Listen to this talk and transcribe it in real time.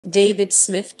David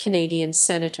Smith, Canadian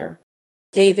Senator.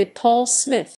 David Paul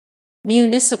Smith.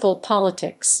 Municipal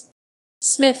politics.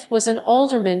 Smith was an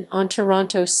alderman on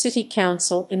Toronto City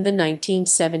Council in the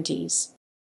 1970s.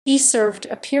 He served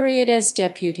a period as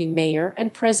deputy mayor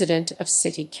and president of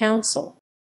City Council.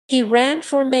 He ran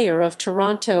for mayor of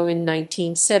Toronto in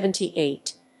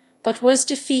 1978, but was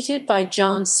defeated by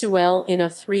John Sewell in a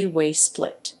three-way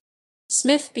split.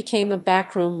 Smith became a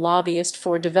backroom lobbyist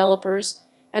for developers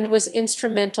and was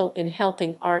instrumental in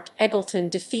helping Art Eggleton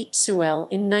defeat Sewell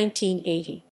in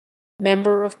 1980.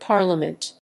 Member of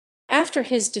Parliament. After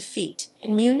his defeat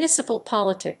in municipal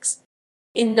politics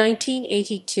in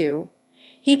 1982,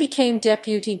 he became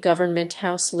Deputy Government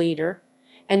House Leader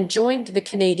and joined the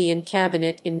Canadian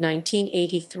Cabinet in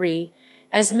 1983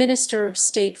 as Minister of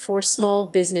State for Small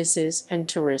Businesses and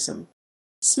Tourism.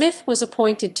 Smith was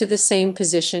appointed to the same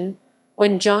position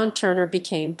when John Turner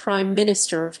became Prime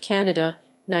Minister of Canada,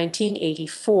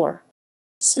 1984.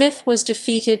 Smith was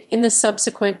defeated in the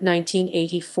subsequent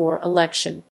 1984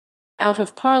 election. Out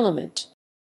of Parliament.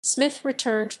 Smith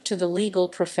returned to the legal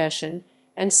profession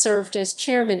and served as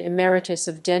Chairman Emeritus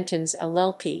of Dentons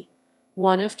LLP,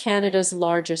 one of Canada's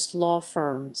largest law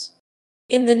firms.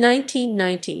 In the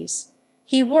 1990s,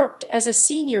 he worked as a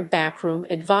senior backroom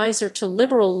advisor to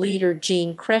Liberal leader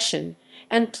Jean Chrétien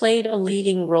and played a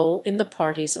leading role in the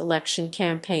party's election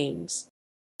campaigns.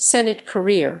 Senate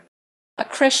career. A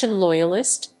Chrétien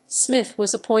loyalist, Smith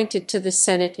was appointed to the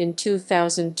Senate in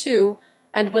 2002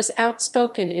 and was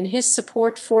outspoken in his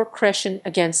support for Chrétien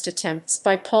against attempts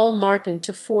by Paul Martin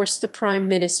to force the Prime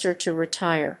Minister to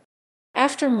retire.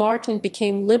 After Martin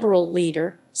became Liberal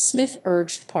leader, Smith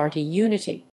urged party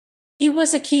unity. He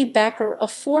was a key backer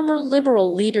of former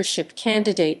Liberal leadership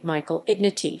candidate Michael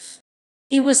Ignatieff.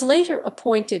 He was later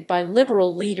appointed by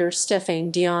Liberal leader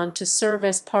Stéphane Dion to serve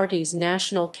as party's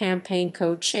national campaign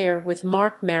co-chair with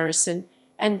Mark Marison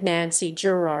and Nancy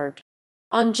Girard.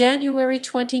 On January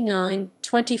 29,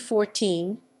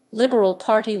 2014, Liberal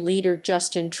Party leader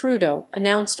Justin Trudeau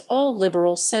announced all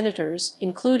Liberal senators,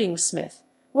 including Smith,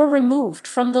 were removed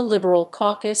from the Liberal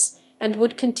caucus and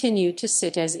would continue to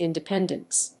sit as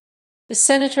independents. The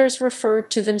senators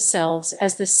referred to themselves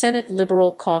as the Senate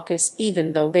Liberal Caucus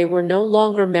even though they were no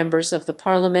longer members of the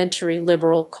Parliamentary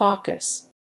Liberal Caucus.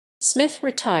 Smith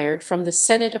retired from the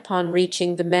Senate upon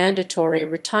reaching the mandatory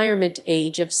retirement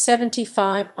age of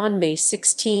 75 on May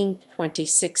 16,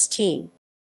 2016.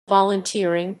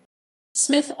 Volunteering.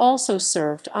 Smith also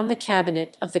served on the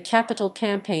cabinet of the Capital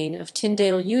Campaign of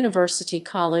Tyndale University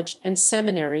College and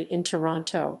Seminary in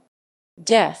Toronto.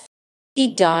 Death.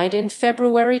 He died in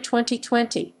February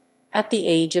 2020 at the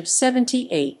age of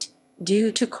 78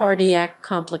 due to cardiac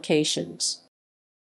complications.